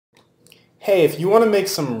Hey, if you want to make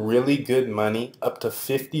some really good money, up to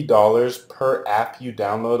 $50 per app you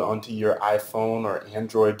download onto your iPhone or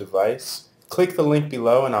Android device, click the link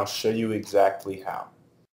below and I'll show you exactly how.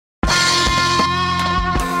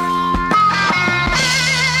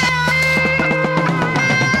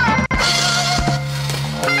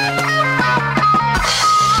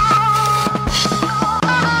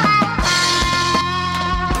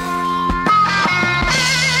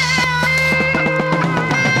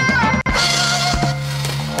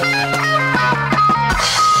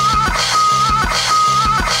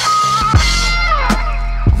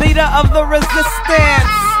 Leader of the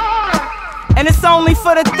resistance, and it's only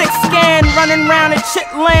for the thick skin. Running round a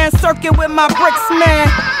chitland circuit with my bricks, man.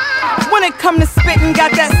 When it come to spitting,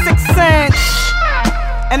 got that 6 cents,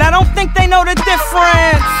 and I don't think they know the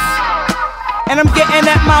difference. And I'm getting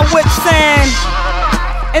at my wit's end,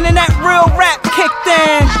 and then that real rap kicked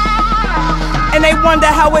in, and they wonder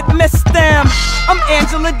how it missed them. I'm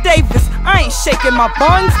Angela Davis, I ain't shaking my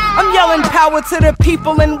buns. I'm yelling power to the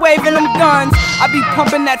people and waving them guns. I be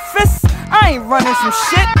pumping that fist, I ain't running from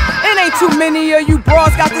shit. It ain't too many of you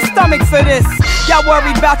bras got the stomach for this. Y'all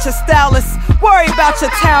worry about your stylists, worry about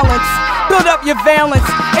your talents. Build up your valence,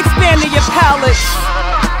 expand your palates.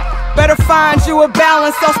 Better find you a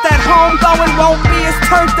balance, else that homegoing won't be as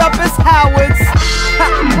turned up as Howard's.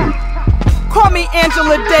 Call me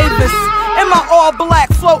Angela Davis, in my all black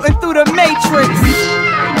floating through the matrix.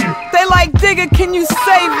 They like, Digga, can you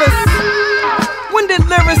save us? When did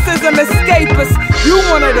lyricism escape us? You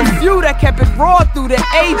one of the few that kept it raw through the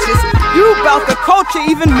ages. You bout the culture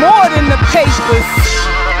even more than the papers.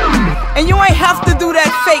 And you ain't have to do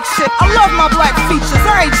that fake shit. I love my black features,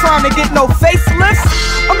 I ain't trying to get no facelifts.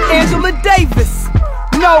 I'm Angela Davis,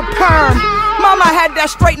 no perm. Mama had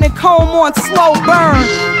that straightening comb on slow burn.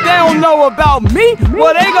 They don't know about me,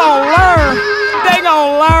 well they gon' learn. They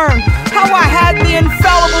gon' learn how I had the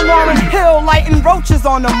infallible Warren Hill lighting roaches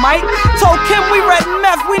on the mic. Told Kim we read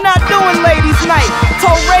meth, we not doing ladies night.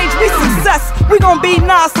 Told Rage we success, we gon' be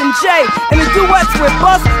Nas and Jay. And the duets with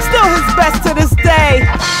Buzz, still his best to this day.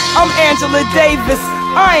 I'm Angela Davis,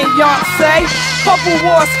 I ain't Beyonce. Couple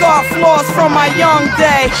war scar flaws from my young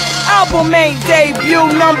day. Album ain't debut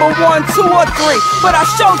number 1, 2, or 3, but I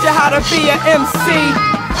showed you how to be an MC.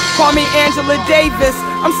 Call me Angela Davis,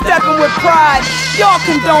 I'm stepping with pride. Y'all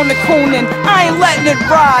condone the cooning, I ain't letting it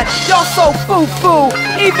ride. Y'all so foo-foo,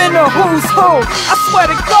 even the who's who. I swear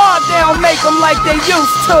to God they don't make them like they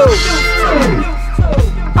used to.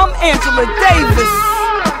 I'm Angela Davis.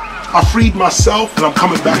 I freed myself, and I'm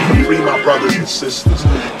coming back to free my brothers and sisters.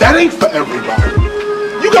 That ain't for everybody.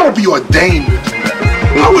 You gotta be ordained to do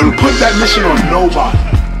that. I wouldn't put that mission on nobody.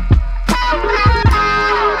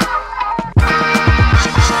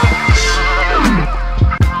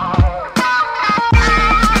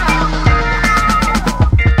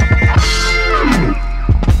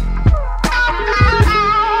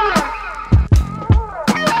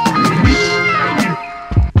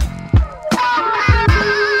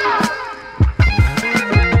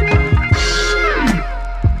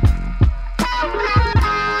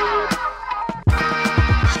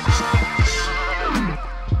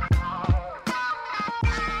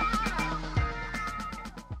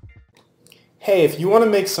 Hey, if you want to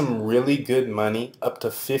make some really good money, up to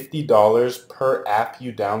 $50 per app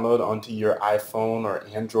you download onto your iPhone or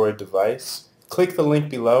Android device, click the link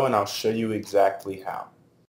below and I'll show you exactly how.